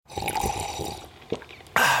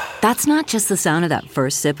That's not just the sound of that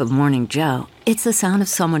first sip of Morning Joe. It's the sound of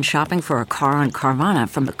someone shopping for a car on Carvana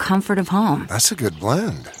from the comfort of home. That's a good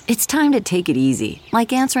blend. It's time to take it easy,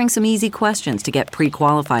 like answering some easy questions to get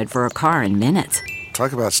pre-qualified for a car in minutes.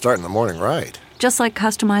 Talk about starting the morning right. Just like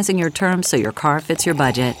customizing your terms so your car fits your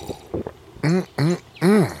budget.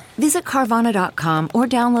 Visit Carvana.com or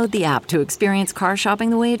download the app to experience car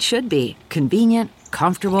shopping the way it should be. Convenient,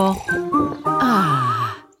 comfortable.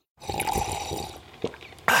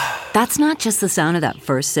 That's not just the sound of that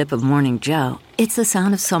first sip of Morning Joe. It's the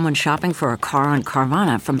sound of someone shopping for a car on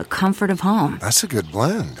Carvana from the comfort of home. That's a good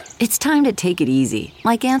blend. It's time to take it easy,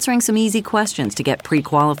 like answering some easy questions to get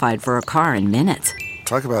pre-qualified for a car in minutes.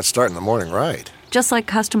 Talk about starting the morning right. Just like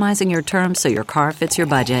customizing your terms so your car fits your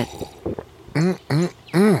budget.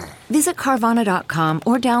 Visit Carvana.com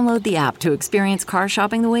or download the app to experience car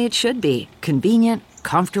shopping the way it should be. Convenient,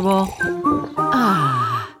 comfortable.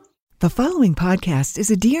 The following podcast is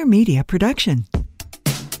a Dear Media production.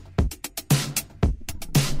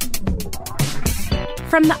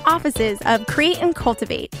 From the offices of Create and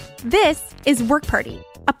Cultivate, this is Work Party,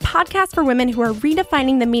 a podcast for women who are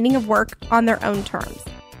redefining the meaning of work on their own terms.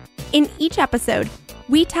 In each episode,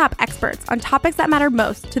 we tap experts on topics that matter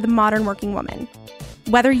most to the modern working woman.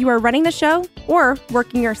 Whether you are running the show or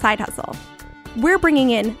working your side hustle, we're bringing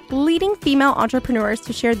in leading female entrepreneurs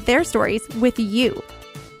to share their stories with you.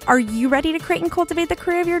 Are you ready to create and cultivate the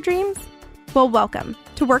career of your dreams? Well, welcome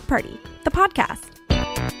to Work Party, the podcast.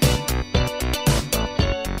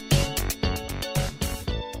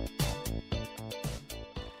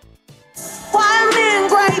 Why men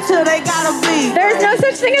great till they gotta be? There's no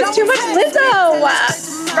such thing as too much Lizzo,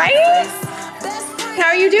 right? How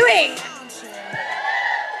are you doing?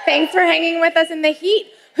 Thanks for hanging with us in the heat.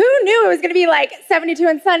 Who knew it was going to be like 72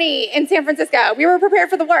 and sunny in San Francisco? We were prepared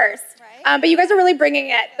for the worst. But you guys are really bringing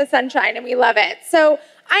it, the sunshine, and we love it. So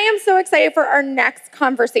I am so excited for our next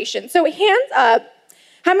conversation. So hands up,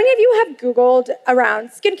 how many of you have Googled around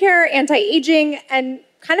skincare, anti-aging, and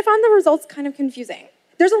kind of found the results kind of confusing?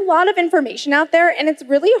 There's a lot of information out there, and it's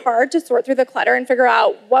really hard to sort through the clutter and figure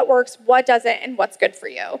out what works, what doesn't, and what's good for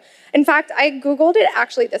you. In fact, I Googled it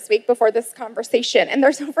actually this week before this conversation, and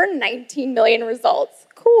there's over 19 million results.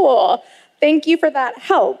 Cool. Thank you for that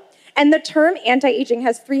help. And the term anti-aging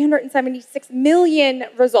has 376 million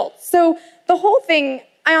results. So the whole thing,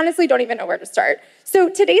 I honestly don't even know where to start. So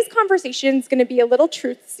today's conversation is going to be a little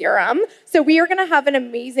truth serum. So we are going to have an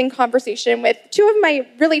amazing conversation with two of my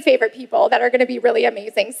really favorite people that are going to be really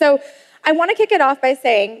amazing. So I want to kick it off by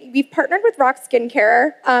saying we've partnered with Rock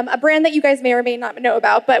Skincare, a brand that you guys may or may not know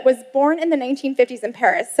about, but was born in the 1950s in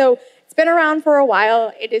Paris. So it's been around for a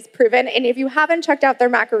while. It is proven. And if you haven't checked out their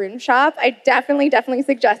macaroon shop, I definitely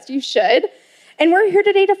suggest you should. And we're here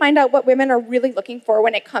today to find out what women are really looking for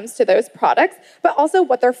when it comes to those products, but also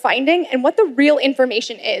what they're finding and what the real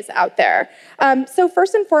information is out there. So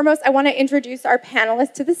first and foremost, I want to introduce our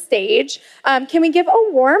panelists to the stage. Can we give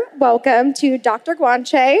a warm welcome to Dr.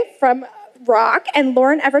 Guanche from Rock and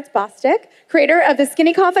Lauren Everts-Bostic, creator of The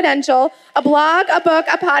Skinny Confidential, a blog, a book,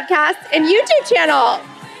 a podcast, and YouTube channel.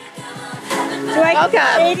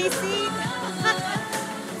 Welcome.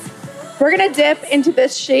 We're going to dip into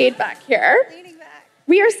this shade back here.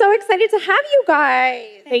 We are so excited to have you guys.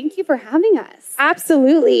 Thank you for having us.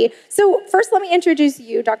 Absolutely. So first, let me introduce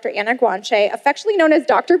you, Dr. Anna Guanche, affectionately known as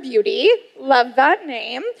Dr. Beauty. Love that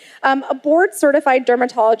name. A board-certified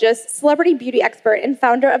dermatologist, celebrity beauty expert, and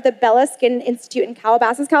founder of the Bella Skin Institute in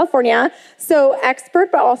Calabasas, California. So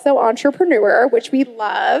expert, but also entrepreneur, which we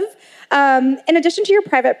love. In addition to your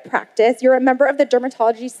private practice, you're a member of the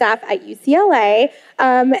dermatology staff at UCLA,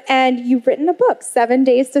 and you've written a book, 7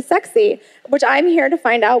 Days to Sexy, which I'm here to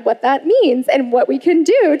find out what that means and what we can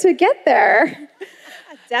do to get there.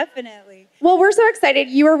 Definitely. Well, we're so excited.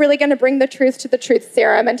 You are really going to bring the truth to the truth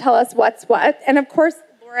serum and tell us what's what. And of course,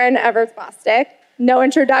 Lauren Everts-Bostic, no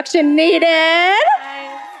introduction needed.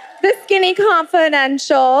 Hi. The Skinny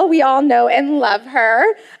Confidential, we all know and love her.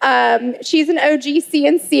 She's an OG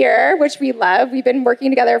CNCer, which we love. We've been working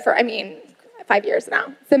together for, 5 years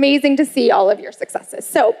now. It's amazing to see all of your successes.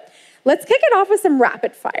 So let's kick it off with some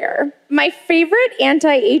rapid fire. My favorite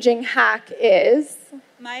anti-aging hack is?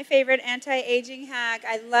 My favorite anti-aging hack,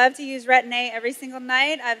 I love to use Retin-A every single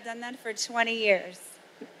night. I've done that for 20 years.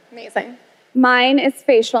 Amazing. Mine is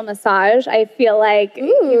facial massage. I feel like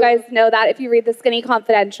you guys know that if you read The Skinny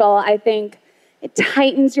Confidential, I think it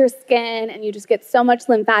tightens your skin and you just get so much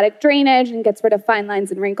lymphatic drainage and gets rid of fine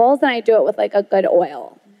lines and wrinkles. And I do it with like a good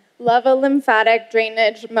oil. Love a lymphatic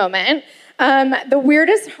drainage moment. The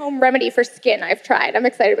weirdest home remedy for skin I've tried. I'm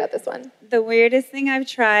excited about this one. The weirdest thing I've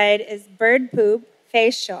tried is bird poop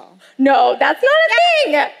facial. No, that's not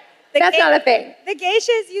a thing. That's not a thing. The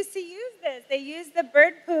geishas used to use this. They use the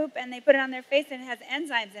bird poop and they put it on their face and it has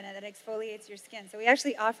enzymes in it that exfoliates your skin. So we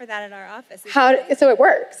actually offer that at our office. So it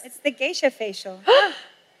works? It's the geisha facial.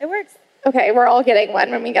 It works. Okay, we're all getting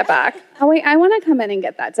one when we get back. Oh, wait, I want to come in and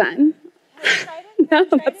get that done. Have you tried it? No,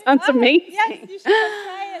 that sounds amazing. Yes, you should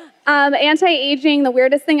try it. Anti-aging, the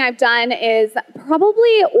weirdest thing I've done is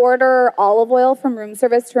probably order olive oil from room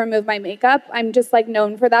service to remove my makeup. I'm just like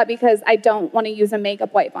known for that because I don't want to use a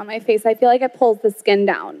makeup wipe on my face. I feel like it pulls the skin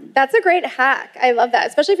down. That's a great hack. I love that,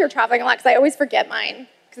 especially if you're traveling a lot, because I always forget mine.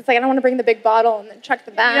 Because it's like I don't want to bring the big bottle and then check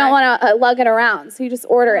the bag. You don't want to lug it around, so you just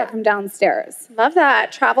order it from downstairs. Love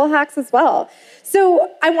that. Travel hacks as well. So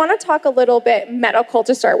I want to talk a little bit medical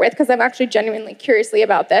to start with, because I'm actually genuinely curiously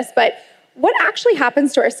about this, but what actually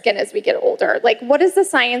happens to our skin as we get older? Like, what is the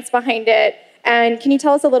science behind it? And can you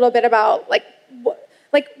tell us a little bit about, what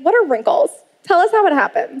are wrinkles? Tell us how it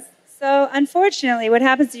happens. So unfortunately, what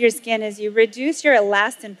happens to your skin is you reduce your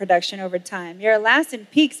elastin production over time. Your elastin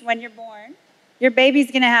peaks when you're born. Your baby's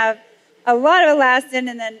going to have a lot of elastin,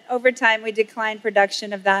 and then over time, we decline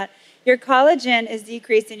production of that. Your collagen is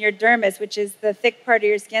decreased in your dermis, which is the thick part of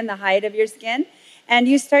your skin, the height of your skin. And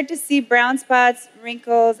you start to see brown spots,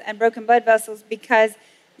 wrinkles, and broken blood vessels because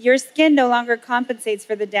your skin no longer compensates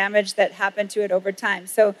for the damage that happened to it over time.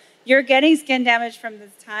 So you're getting skin damage from the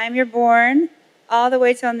time you're born all the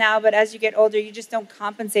way till now, but as you get older, you just don't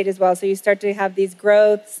compensate as well. So you start to have these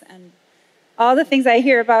growths and all the things I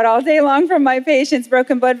hear about all day long from my patients,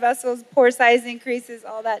 broken blood vessels, pore size increases,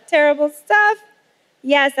 all that terrible stuff.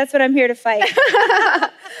 Yes, that's what I'm here to fight.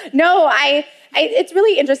 No, it's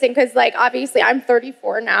really interesting because, obviously I'm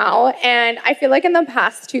 34 now, and I feel like in the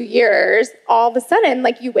past 2 years, all of a sudden,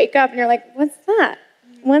 you wake up and you're like, what's that?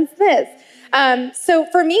 What's this? So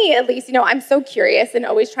for me, at least, I'm so curious and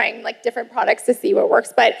always trying, different products to see what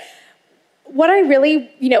works, but what I really,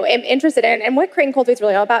 am interested in, and what Crate and Cold is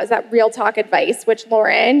really all about, is that real talk advice, which,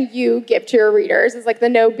 Lauren, you give to your readers, is the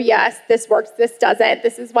no BS, this works, this doesn't,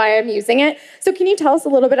 this is why I'm using it. So can you tell us a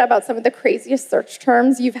little bit about some of the craziest search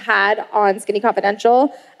terms you've had on Skinny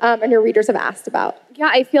Confidential and your readers have asked about? Yeah,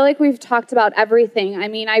 I feel like we've talked about everything. I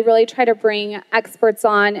mean, I really try to bring experts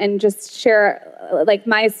on and just share,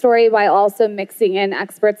 my story while also mixing in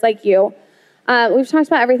experts like you. We've talked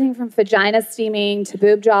about everything from vagina steaming to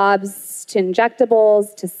boob jobs to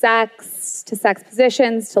injectables to sex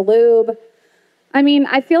positions to lube. I mean,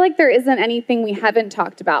 I feel like there isn't anything we haven't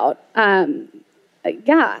talked about. Kind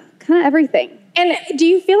of everything. And do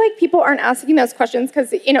you feel like people aren't asking those questions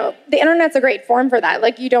because, the internet's a great forum for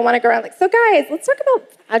that? You don't want to go around so guys, let's talk about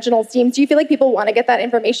vaginal steams. Do you feel like people want to get that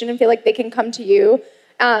information and feel like they can come to you,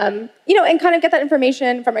 and kind of get that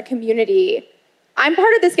information from a community? I'm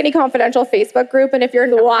part of the Skinny Confidential Facebook group, and if you're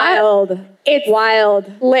not, it's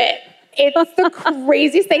wild, lit. It's the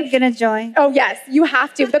craziest thing. I'm gonna join. Oh yes, you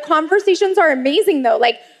have to. The conversations are amazing, though.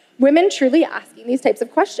 Women truly asking these types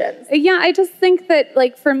of questions. Yeah, I just think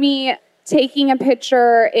that, for me, taking a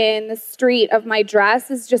picture in the street of my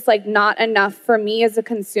dress is just not enough for me as a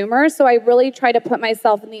consumer. So I really try to put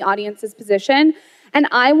myself in the audience's position, and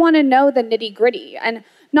I want to know the nitty gritty. And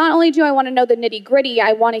not only do I want to know the nitty gritty,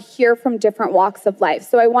 I want to hear from different walks of life.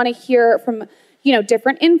 So I want to hear from,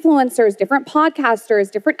 different influencers, different podcasters,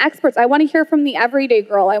 different experts. I want to hear from the everyday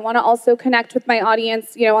girl. I want to also connect with my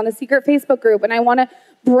audience, on the secret Facebook group. And I want to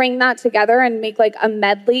bring that together and make a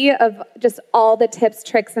medley of just all the tips,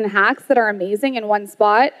 tricks, and hacks that are amazing in one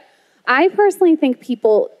spot. I personally think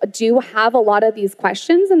people do have a lot of these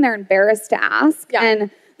questions and they're embarrassed to ask. Yeah. And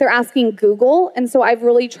they're asking Google. And so I've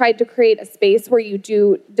really tried to create a space where you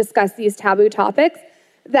do discuss these taboo topics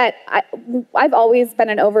that I've always been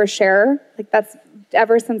an oversharer. That's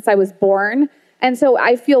ever since I was born. And so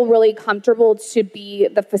I feel really comfortable to be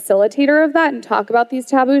the facilitator of that and talk about these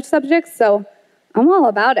taboo subjects. So I'm all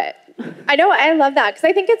about it. I know, I love that because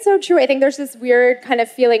I think it's so true. I think there's this weird kind of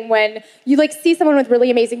feeling when you see someone with really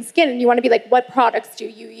amazing skin and you want to be what products do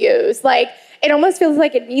you use? It almost feels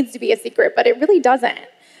like it needs to be a secret, but it really doesn't.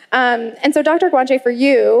 And so Dr. Guanche, for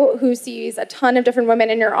you, who sees a ton of different women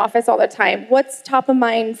in your office all the time, what's top of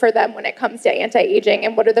mind for them when it comes to anti-aging,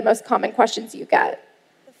 and what are the most common questions you get?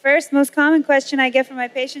 The first most common question I get from my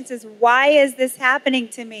patients is, why is this happening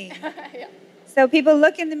to me? Yeah. So people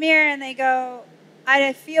look in the mirror and they go,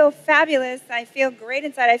 I feel fabulous, I feel great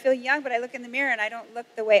inside, I feel young, but I look in the mirror and I don't look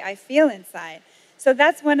the way I feel inside. So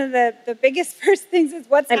that's one of the biggest first things is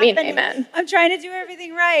what's happening. Amen. I'm trying to do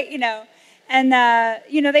everything right, And,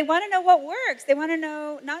 they want to know what works. They want to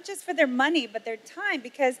know not just for their money, but their time,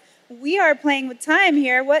 because we are playing with time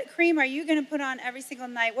here. What cream are you going to put on every single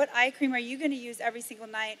night? What eye cream are you going to use every single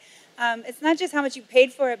night? It's not just how much you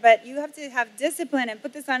paid for it, but you have to have discipline and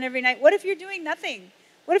put this on every night. What if you're doing nothing?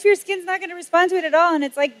 What if your skin's not going to respond to it at all and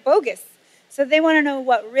it's like bogus? So they want to know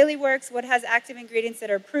what really works, what has active ingredients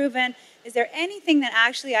that are proven. Is there anything that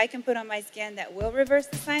actually I can put on my skin that will reverse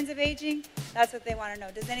the signs of aging? That's what they want to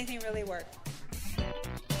know. Does anything really work?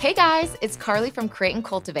 Hey guys, it's Carly from Create and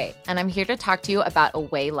Cultivate, and I'm here to talk to you about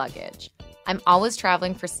Away luggage. I'm always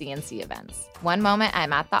traveling for CNC events. One moment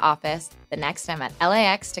I'm at the office, the next I'm at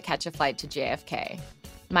LAX to catch a flight to JFK.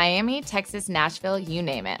 Miami, Texas, Nashville, you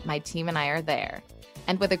name it, my team and I are there.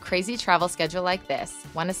 And with a crazy travel schedule like this,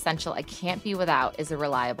 one essential I can't be without is a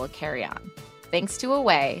reliable carry-on. Thanks to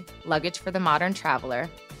Away, luggage for the modern traveler,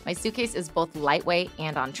 my suitcase is both lightweight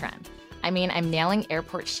and on trend. I mean, I'm nailing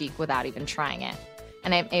airport chic without even trying it.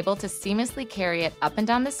 And I'm able to seamlessly carry it up and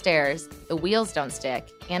down the stairs, the wheels don't stick,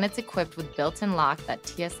 and it's equipped with built-in lock that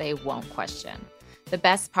TSA won't question. The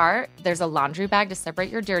best part, there's a laundry bag to separate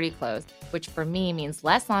your dirty clothes, which for me means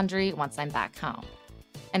less laundry once I'm back home.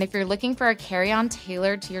 And if you're looking for a carry-on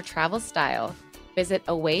tailored to your travel style, visit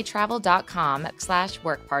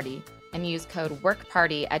awaytravel.com/workparty and use code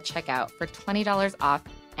WORKPARTY at checkout for $20 off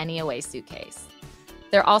any Away suitcase.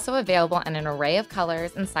 They're also available in an array of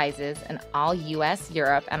colors and sizes, and all US,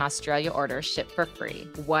 Europe, and Australia orders ship for free.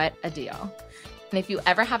 What a deal. And if you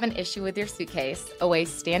ever have an issue with your suitcase, Away's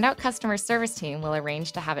standout customer service team will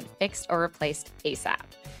arrange to have it fixed or replaced ASAP.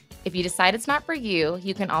 If you decide it's not for you,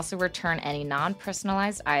 you can also return any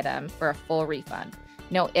non-personalized item for a full refund.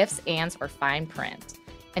 No ifs, ands, or fine print.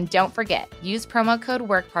 And don't forget, use promo code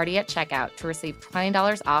WORKPARTY at checkout to receive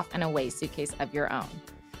 $20 off an Away suitcase of your own.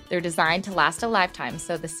 They're designed to last a lifetime,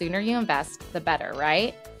 so the sooner you invest, the better,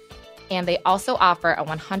 right? And they also offer a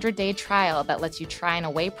 100-day trial that lets you try an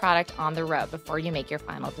Away product on the road before you make your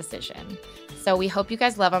final decision. So we hope you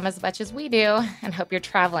guys love them as much as we do, and hope you're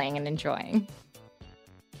traveling and enjoying.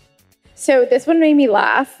 So this one made me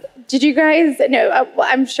laugh. Did you guys know, well,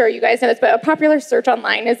 I'm sure you guys know this, but a popular search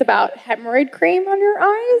online is about hemorrhoid cream on your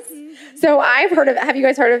eyes. Mm-hmm. So I've heard of it. Have you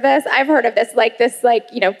guys heard of this? I've heard of this,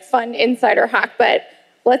 fun insider hack, but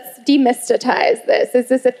let's demystify this. Is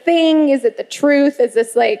this a thing? Is it the truth? Is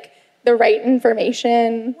this the right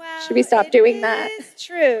information? Well, should we stop doing that? It is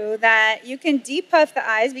true that you can depuff the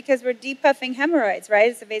eyes because we're depuffing hemorrhoids,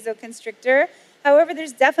 right? It's a vasoconstrictor. However,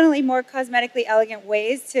 there's definitely more cosmetically elegant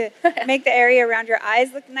ways to make the area around your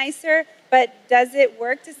eyes look nicer. But does it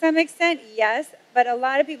work to some extent? Yes. But a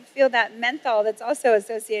lot of people feel that menthol that's also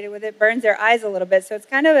associated with it burns their eyes a little bit. So it's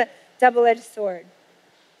kind of a double-edged sword.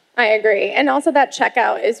 I agree. And also that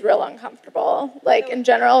checkout is real uncomfortable. In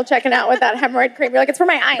general, checking out with that hemorrhoid cream, you're like, it's for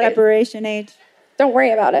my eyes. Preparation age. Don't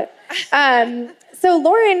worry about it. So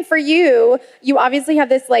Lauren, for you obviously have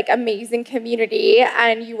this amazing community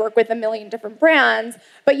and you work with a million different brands,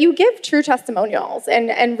 but you give true testimonials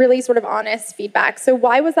and really sort of honest feedback. So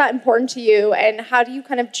why was that important to you, and how do you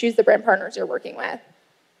kind of choose the brand partners you're working with?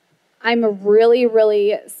 I'm really,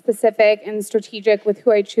 really specific and strategic with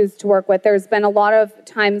who I choose to work with. There's been a lot of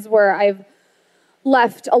times where I've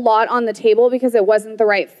left a lot on the table because it wasn't the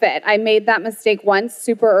right fit. I made that mistake once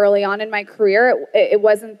super early on in my career. It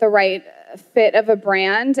wasn't the right fit of a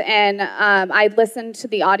brand, and I listened to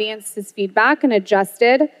the audience's feedback and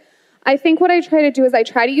adjusted. I think what I try to do is I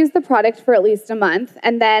try to use the product for at least a month,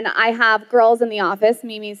 and then I have girls in the office,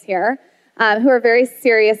 Mimi's here, who are very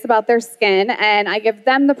serious about their skin, and I give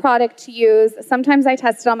them the product to use. Sometimes I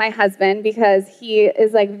test it on my husband because he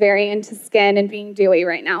is very into skin and being dewy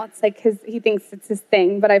right now. It's he thinks it's his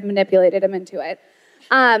thing, but I've manipulated him into it.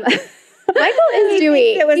 Michael is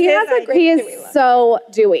dewy. He is so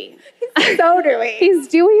dewy. He's so dewy. He's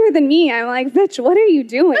dewier than me. I'm like, bitch, what are you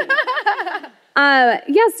doing?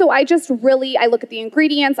 So I look at the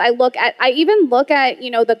ingredients. I even look at,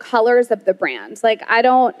 the colors of the brand. I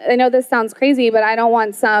know this sounds crazy, but I don't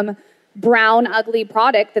want some brown, ugly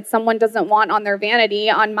product that someone doesn't want on their vanity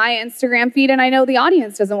on my Instagram feed, and I know the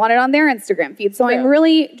audience doesn't want it on their Instagram feed. So I'm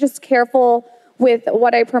really just careful with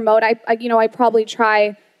what I promote. I probably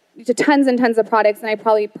try tons and tons of products, and I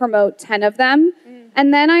probably promote 10 of them.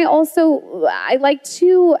 And then I like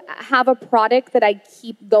to have a product that I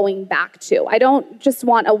keep going back to. I don't just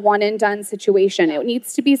want a one and done situation. It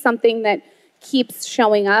needs to be something that keeps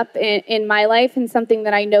showing up in my life, and something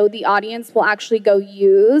that I know the audience will actually go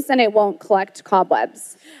use and it won't collect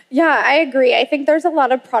cobwebs. Yeah, I agree. I think there's a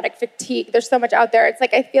lot of product fatigue. There's so much out there. It's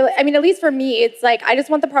at least for me, it's I just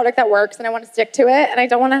want the product that works and I want to stick to it, and I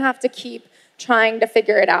don't want to have to keep trying to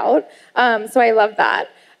figure it out. So I love that.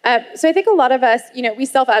 So I think a lot of us, we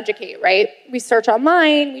self-educate, right? We search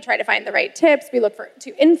online, we try to find the right tips, we look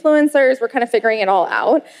to influencers, we're kind of figuring it all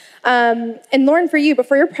out. And Lauren, for you,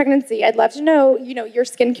 before your pregnancy, I'd love to know, your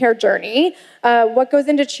skincare journey. What goes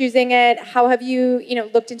into choosing it? How have you,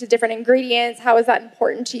 looked into different ingredients? How is that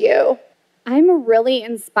important to you? I'm really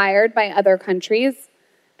inspired by other countries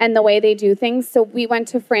and the way they do things. So we went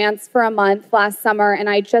to France for a month last summer, and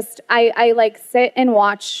I like sit and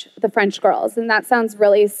watch the French girls. And that sounds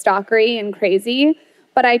really stalkery and crazy,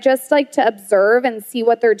 but I just like to observe and see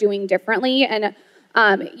what they're doing differently. And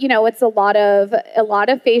it's a lot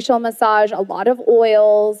of facial massage, a lot of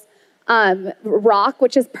oils, rock,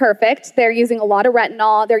 which is perfect. They're using a lot of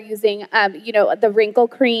retinol. They're using the wrinkle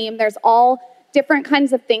cream. There's all different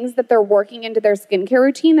kinds of things that they're working into their skincare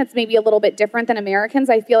routine that's maybe a little bit different than Americans.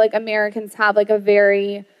 I feel like Americans have like a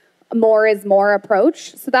very more is more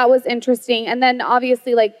approach. So that was interesting. And then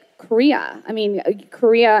obviously like Korea. I mean,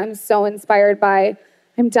 Korea I'm so inspired by.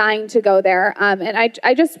 I'm dying to go there. And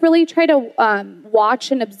I just really try to watch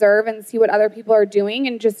and observe and see what other people are doing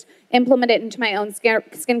and just implement it into my own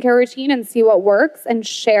skincare routine and see what works and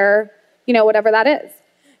share, whatever that is.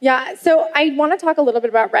 Yeah, so I want to talk a little bit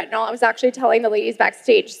about retinol. I was actually telling the ladies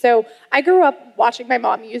backstage. So I grew up watching my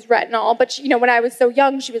mom use retinol, but when I was so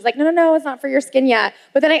young, she was like, no, it's not for your skin yet.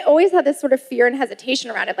 But then I always had this sort of fear and hesitation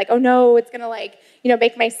around it, like, oh no, it's going to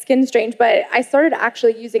make my skin strange. But I started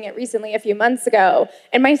actually using it recently a few months ago,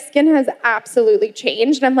 and my skin has absolutely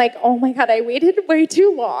changed. And I'm like, oh my God, I waited way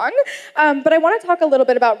too long. But I want to talk a little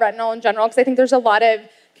bit about retinol in general, because I think there's a lot of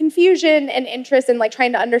confusion and interest in like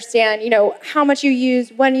trying to understand, how much you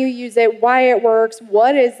use, when you use it, why it works,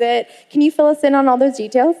 what is it. Can you fill us in on all those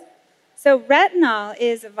details? So retinol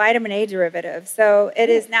is a vitamin A derivative. So it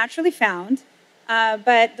is naturally found,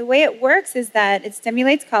 but the way it works is that it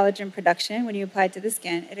stimulates collagen production when you apply it to the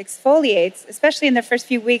skin. It exfoliates, especially in the first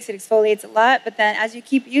few weeks, it exfoliates a lot, but then as you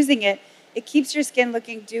keep using it, it keeps your skin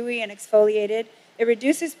looking dewy and exfoliated. It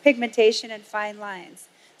reduces pigmentation and fine lines.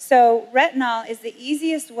 So retinol is the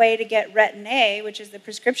easiest way to get retin A, which is the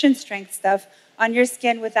prescription strength stuff, on your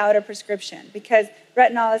skin without a prescription, because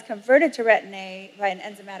retinol is converted to retin A by an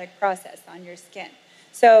enzymatic process on your skin.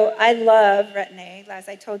 So I love retin A. As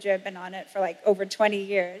I told you, I've been on it for like over 20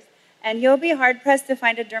 years. And you'll be hard-pressed to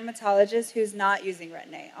find a dermatologist who's not using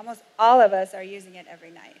retin A. Almost all of us are using it every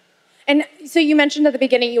night. And so you mentioned at the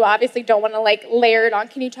beginning you obviously don't want to like layer it on.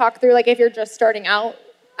 Can you talk through like if you're just starting out?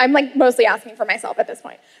 I'm like mostly asking for myself at this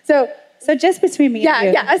point. So just between me and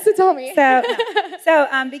you. Yeah, so tell me. So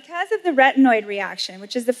because of the retinoid reaction,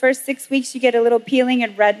 which is the first 6 weeks, you get a little peeling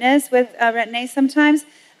and redness with retin A sometimes.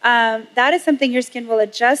 That is something your skin will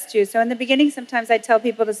adjust to. So in the beginning, sometimes I tell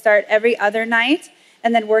people to start every other night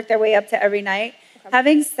and then work their way up to every night. Okay.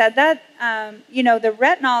 Having said that, the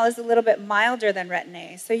retinol is a little bit milder than retin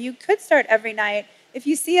A. So you could start every night. If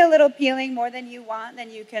you see a little peeling more than you want,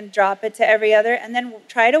 then you can drop it to every other and then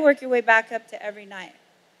try to work your way back up to every night.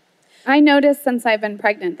 I noticed since I've been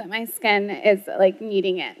pregnant that my skin is like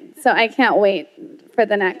needing it. So I can't wait for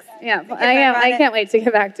the next, I can't wait to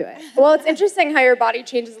get back to it. Well, it's interesting how your body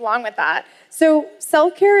changes along with that. So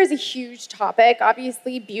self-care is a huge topic.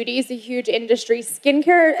 Obviously, beauty is a huge industry.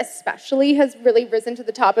 Skincare especially has really risen to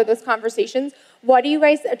the top of those conversations. What do you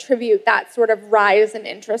guys attribute that sort of rise in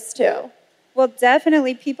interest to? Well,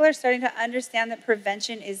 definitely people are starting to understand that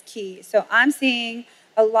prevention is key. So I'm seeing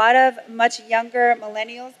a lot of much younger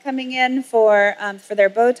millennials coming in for their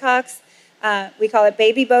Botox. We call it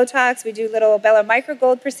baby Botox. We do little Bella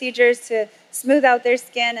Microgold procedures to smooth out their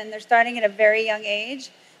skin, and they're starting at a very young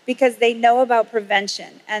age because they know about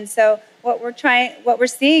prevention. And so what we're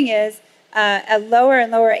seeing is a lower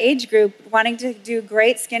and lower age group wanting to do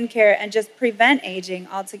great skincare and just prevent aging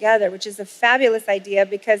altogether, which is a fabulous idea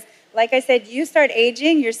because, like I said, you start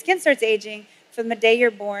aging, your skin starts aging from the day you're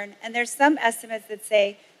born, and there's some estimates that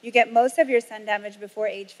say you get most of your sun damage before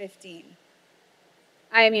age 15.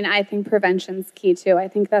 I mean, I think prevention's key too. I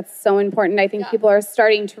think that's so important. I think people are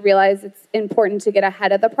starting to realize it's important to get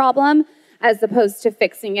ahead of the problem as opposed to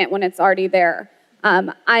fixing it when it's already there.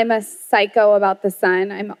 I'm a psycho about the sun.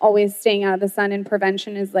 I'm always staying out of the sun, and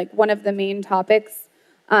prevention is like one of the main topics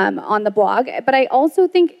on the blog. But I also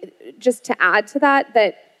think, just to add to that,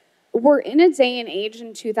 that we're in a day and age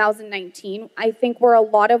in 2019, I think, where a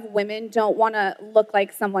lot of women don't want to look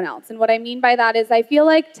like someone else. And what I mean by that is I feel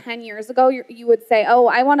like 10 years ago, you would say, oh,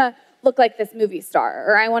 I want to look like this movie star,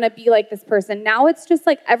 or I want to be like this person. Now it's just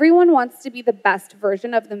like everyone wants to be the best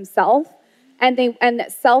version of themselves. And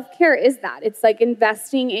self-care is that. It's like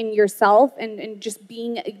investing in yourself and just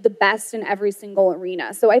being the best in every single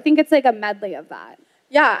arena. So I think it's like a medley of that.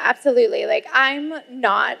 Yeah, absolutely. Like, I'm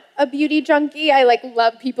not a beauty junkie. I like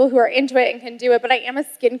love people who are into it and can do it, but I am a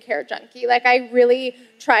skincare junkie. Like, I really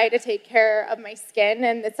try to take care of my skin,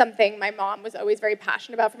 and it's something my mom was always very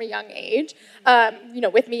passionate about from a young age,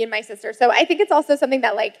 with me and my sister. So I think it's also something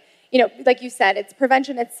that, like you said, it's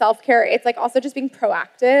prevention, it's self-care, it's like also just being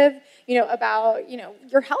proactive, about,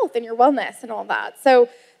 your health and your wellness and all that. So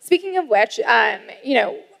speaking of which, I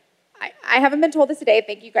haven't been told this today,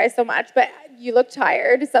 thank you guys so much, but you look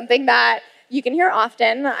tired, something that you can hear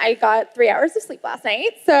often. I got 3 hours of sleep last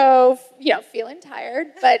night, so, feeling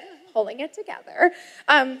tired, but pulling it together.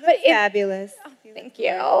 Fabulous. Oh, thank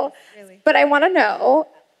you. Really. But I want to know,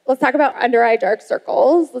 let's talk about under-eye dark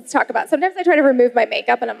circles. Let's talk about, sometimes I try to remove my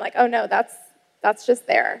makeup, and I'm like, oh no, that's just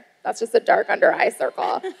there. That's just a dark under-eye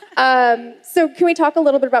circle. So can we talk a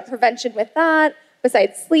little bit about prevention with that,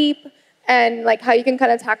 besides sleep, and like how you can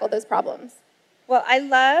kind of tackle those problems? Well, I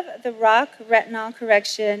love the Rock Retinol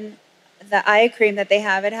Correction, the eye cream that they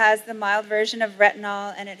have. It has the mild version of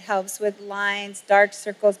retinol, and it helps with lines, dark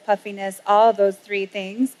circles, puffiness, all those three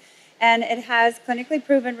things. And it has clinically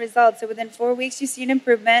proven results. So within 4 weeks, you see an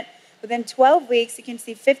improvement. Within 12 weeks, you can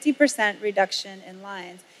see 50% reduction in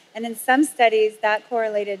lines. And in some studies, that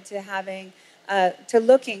correlated to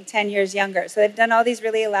looking 10 years younger. So they've done all these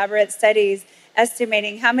really elaborate studies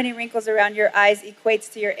estimating how many wrinkles around your eyes equates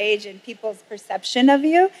to your age and people's perception of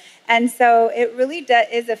you. And so it really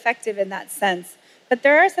is effective in that sense. But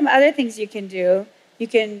there are some other things you can do. You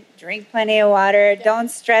can drink plenty of water, don't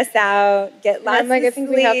stress out, get lots of sleep. I think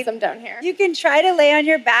we have some down here. You can try to lay on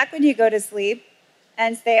your back when you go to sleep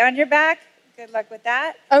and stay on your back. Good luck with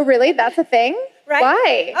that. Oh, really? That's a thing? Right?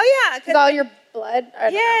 Why? Oh, yeah. Because all your blood?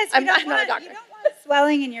 Yes. I'm not a doctor. You don't want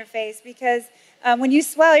swelling in your face because when you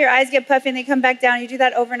swell, your eyes get puffy and they come back down. You do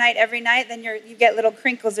that overnight, every night, then you get little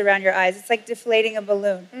crinkles around your eyes. It's like deflating a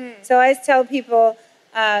balloon. So I always tell people,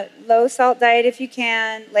 low salt diet if you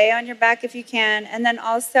can, lay on your back if you can, and then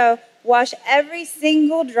also wash every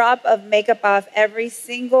single drop of makeup off every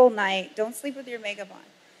single night. Don't sleep with your makeup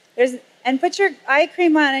on. And put your eye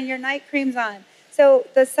cream on and your night creams on. So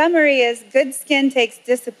the summary is good skin takes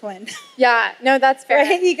discipline. Yeah, no, that's fair.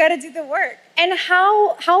 Right? You got to do the work. And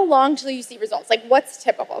how long till you see results? Like, what's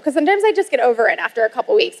typical? Because sometimes I just get over it after a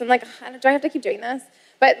couple weeks. I'm like, do I have to keep doing this?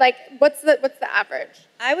 But like, what's the average?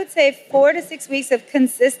 I would say 4 to 6 weeks of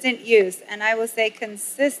consistent use. And I will say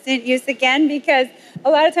consistent use again because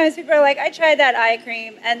a lot of times people are like, I tried that eye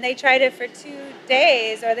cream, and they tried it for 2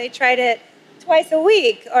 days, or they tried it twice a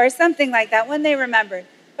week, or something like that when they remembered.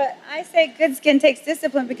 But I say good skin takes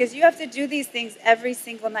discipline because you have to do these things every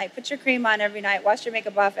single night. Put your cream on every night, wash your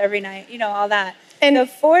makeup off every night, all that. And so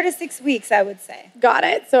 4 to 6 weeks, I would say. Got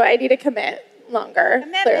it. So I need to commit longer,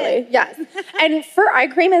 clearly. Yes. And for eye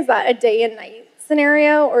cream, is that a day and night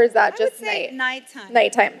scenario, or is that just nighttime?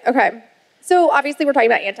 Nighttime. Okay. So obviously we're talking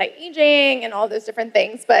about anti-aging and all those different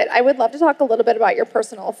things, but I would love to talk a little bit about your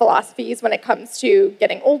personal philosophies when it comes to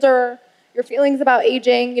getting older, your feelings about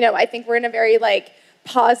aging. I think we're in a very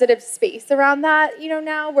positive space around that,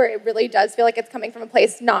 now, where it really does feel like it's coming from a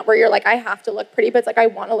place not where you're like, I have to look pretty, but it's like, I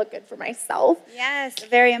want to look good for myself. Yes, a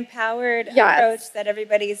very empowered approach that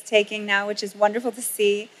everybody is taking now, which is wonderful to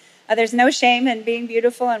see. There's no shame in being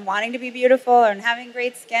beautiful and wanting to be beautiful and having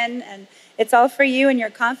great skin, and it's all for you and your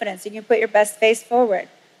confidence. You can put your best face forward.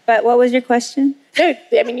 But what was your question? No,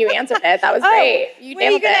 I mean, you answered it. That was great. You nailed it.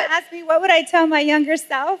 Were you going to ask me, what would I tell my younger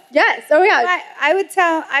self? Yes. Oh, yeah.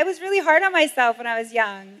 I was really hard on myself when I was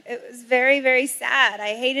young. It was very, very sad.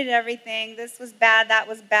 I hated everything. This was bad. That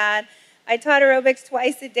was bad. I taught aerobics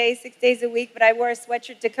twice a day, 6 days a week, but I wore a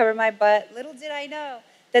sweatshirt to cover my butt. Little did I know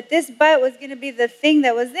that this butt was going to be the thing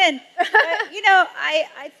that was in. But,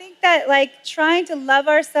 I think that trying to love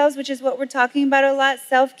ourselves, which is what we're talking about a lot,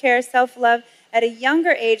 self-care, self-love, at a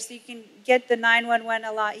younger age, so you can get the 911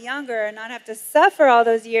 a lot younger and not have to suffer all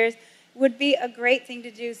those years, would be a great thing to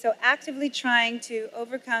do. So actively trying to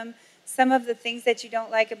overcome some of the things that you don't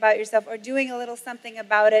like about yourself, or doing a little something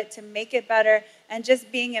about it to make it better, and just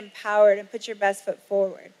being empowered and put your best foot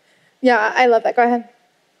forward. Yeah, I love that. Go ahead.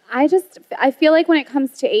 I feel like when it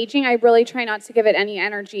comes to aging, I really try not to give it any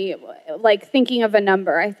energy, like thinking of a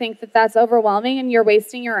number. I think that that's overwhelming, and you're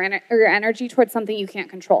wasting your energy towards something you can't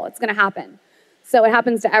control. It's going to happen. So it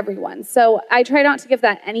happens to everyone. So I try not to give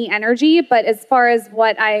that any energy, but as far as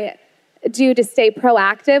what I do to stay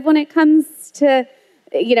proactive when it comes to,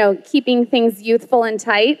 keeping things youthful and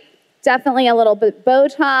tight, definitely a little bit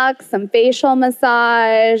Botox, some facial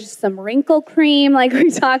massage, some wrinkle cream like we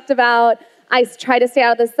talked about. I try to stay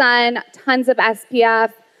out of the sun, tons of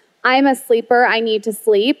SPF. I'm a sleeper. I need to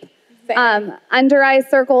sleep. Under eye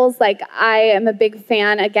circles, like I am a big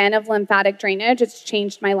fan, again, of lymphatic drainage. It's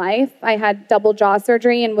changed my life. I had double jaw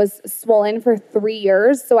surgery and was swollen for 3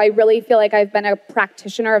 years. So I really feel like I've been a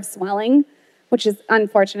practitioner of swelling, which is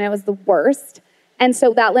unfortunate. It was the worst. And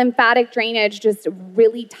so that lymphatic drainage just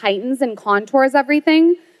really tightens and contours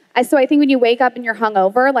everything. So I think when you wake up and you're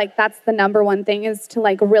hungover, like that's the number one thing, is to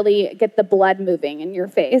like really get the blood moving in your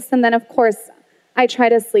face. And then of course, I try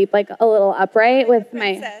to sleep like a little upright with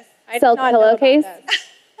my silk pillowcase.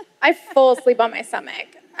 I fall asleep on my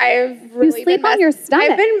stomach. I've really You sleep on your stomach?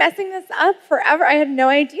 I've been messing this up forever. I had no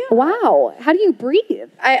idea. Wow. How do you breathe?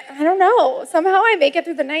 I don't know. Somehow I make it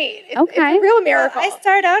through the night. It's a real miracle. Well, I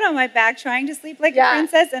start out on my back trying to sleep like a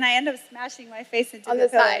princess, and I end up smashing my face into the pillow.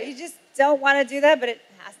 side. You just don't want to do that, but it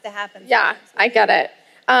has to happen. Yeah, I get it.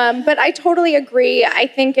 But I totally agree. I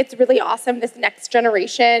think it's really awesome, this next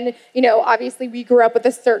generation. You know, obviously we grew up with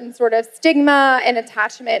a certain sort of stigma and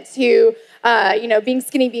attachment to, being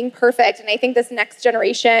skinny, being perfect. And I think this next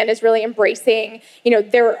generation is really embracing,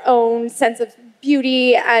 their own sense of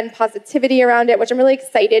beauty and positivity around it, which I'm really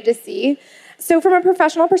excited to see. So from a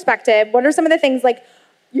professional perspective, what are some of the things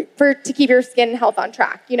to keep your skin health on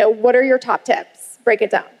track? What are your top tips? Break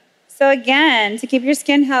it down. So again, to keep your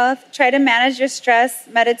skin health, try to manage your stress,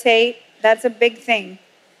 meditate. That's a big thing.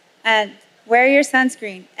 And wear your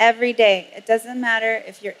sunscreen every day. It doesn't matter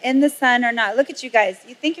if you're in the sun or not. Look at you guys.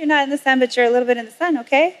 You think you're not in the sun, but you're a little bit in the sun,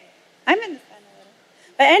 okay? I'm in the sun a little.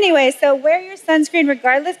 But anyway, so wear your sunscreen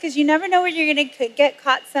regardless, because you never know where you're going to get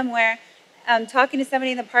caught somewhere talking to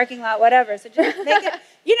somebody in the parking lot, whatever. So just make it,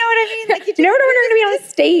 you know what I mean? Like you never know when you're going to be on a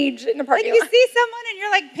stage in the parking lot. Like you see someone and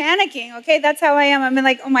you're like panicking, okay? That's how I am. I'm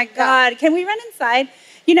like, oh my God, can we run inside?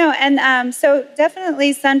 So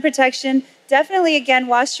definitely sun protection. Definitely, again,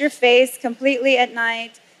 wash your face completely at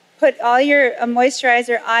night. Put all your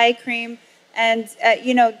moisturizer, eye cream, and,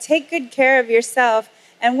 take good care of yourself.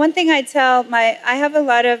 And one thing I tell I have a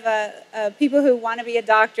lot of people who want to be a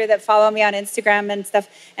doctor that follow me on Instagram and stuff.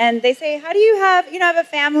 And they say, how do you have a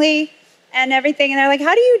family and everything? And they're like,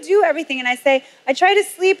 how do you do everything? And I say, I try to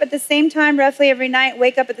sleep at the same time roughly every night,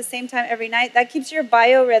 wake up at the same time every night. That keeps your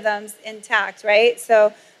biorhythms intact, right?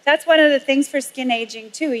 So that's one of the things for skin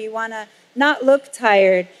aging too. You want to not look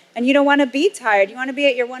tired, and you don't want to be tired. You want to be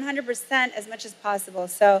at your 100% as much as possible.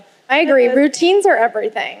 So I agree. Routines are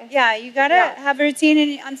everything. Yeah, you got to have a routine,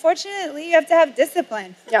 and unfortunately, you have to have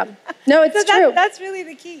discipline. Yeah. No, it's true. That's really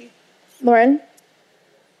the key. Lauren?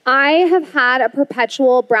 I have had a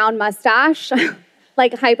perpetual brown mustache,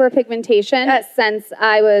 like hyperpigmentation, since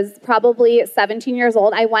I was probably 17 years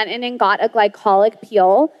old. I went in and got a glycolic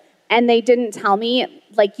peel, and they didn't tell me,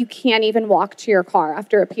 like, you can't even walk to your car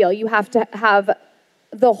after a peel. You have to have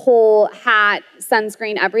the whole hat,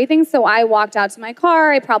 sunscreen, everything. So I walked out to my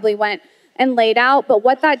car. I probably went and laid out. But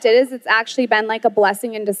what that did is it's actually been like a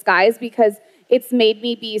blessing in disguise, because it's made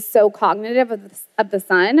me be so cognitive of the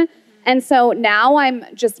sun. And so now I'm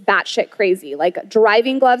just batshit crazy. Like,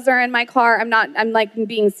 driving gloves are in my car. I'm like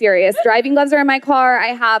being serious. Driving gloves are in my car. I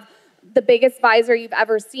have the biggest visor you've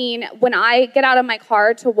ever seen. When I get out of my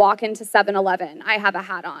car to walk into 7-Eleven, I have a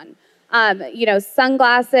hat on.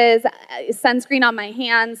 Sunglasses, sunscreen on my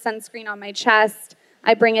hands, sunscreen on my chest.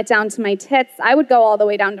 I bring it down to my tits. I would go all the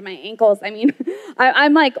way down to my ankles. I mean,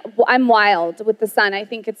 I'm wild with the sun. I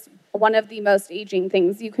think it's one of the most aging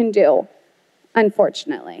things you can do,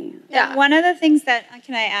 unfortunately. Yeah. One of the things that,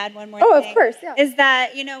 can I add one more thing? Oh, of course, yeah. Is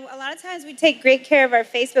that, a lot of times we take great care of our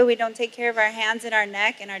face, but we don't take care of our hands and our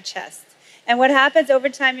neck and our chest. And what happens over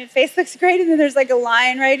time, your face looks great, and then there's like a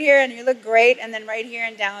line right here, and you look great, and then right here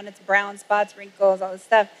and down, it's brown spots, wrinkles, all this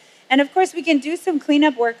stuff. And of course, we can do some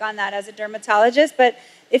cleanup work on that as a dermatologist, but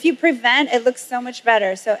if you prevent, it looks so much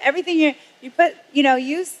better. So everything you put,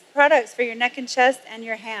 use products for your neck and chest and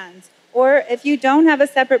your hands. Or if you don't have a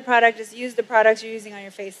separate product, just use the products you're using on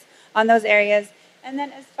your face on those areas. And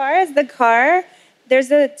then as far as the car,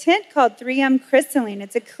 there's a tint called 3M Crystalline.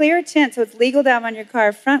 It's a clear tint, so it's legal to have on your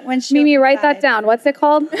car, front windshield. Mimi, write that down. What's it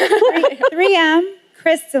called? 3M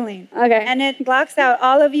Crystalline. Okay. And it blocks out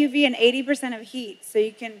all of UV and 80% of heat, so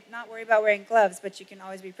you can not worry about wearing gloves, but you can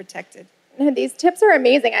always be protected. These tips are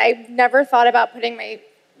amazing. I've never thought about putting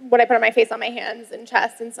what I put on my face on my hands and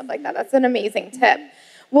chest and stuff like that. That's an amazing tip.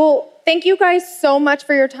 Well, thank you guys so much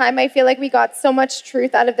for your time. I feel like we got so much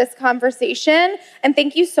truth out of this conversation. And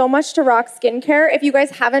thank you so much to Rock Skincare. If you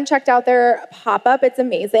guys haven't checked out their pop-up, it's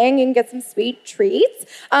amazing. You can get some sweet treats.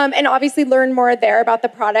 And obviously learn more there about the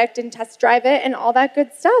product and test drive it and all that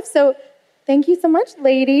good stuff. So thank you so much,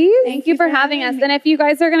 ladies. Thank you for having us. And if you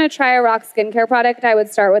guys are going to try a Rock Skincare product, I would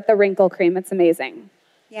start with the wrinkle cream. It's amazing.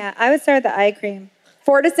 Yeah, I would start with the eye cream.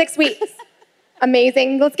 4 to 6 weeks.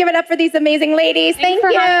 Amazing. Let's give it up for these amazing ladies. Thank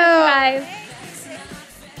you. Guys.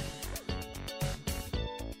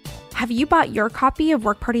 Have you bought your copy of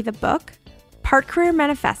Work Party the book? Part career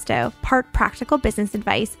manifesto, part practical business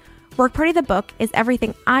advice, Work Party the book is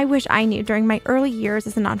everything I wish I knew during my early years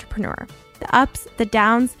as an entrepreneur. The ups, the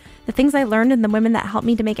downs, the things I learned, and the women that helped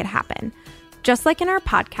me to make it happen. Just like in our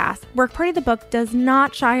podcast, Work Party the book does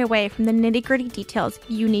not shy away from the nitty-gritty details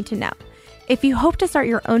you need to know. If you hope to start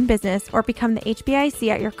your own business or become the HBIC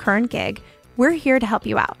at your current gig, we're here to help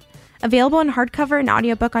you out. Available in hardcover and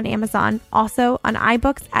audiobook on Amazon, also on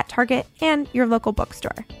iBooks at Target and your local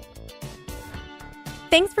bookstore.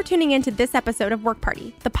 Thanks for tuning in to this episode of Work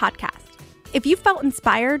Party, the podcast. If you felt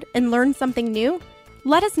inspired and learned something new,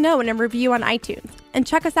 let us know in a review on iTunes and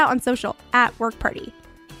check us out on social at Work Party.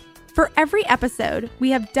 For every episode, we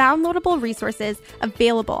have downloadable resources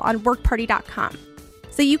available on workparty.com,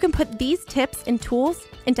 so you can put these tips and tools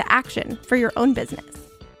into action for your own business.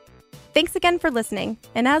 Thanks again for listening,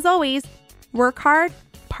 and as always, work hard,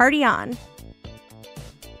 party on.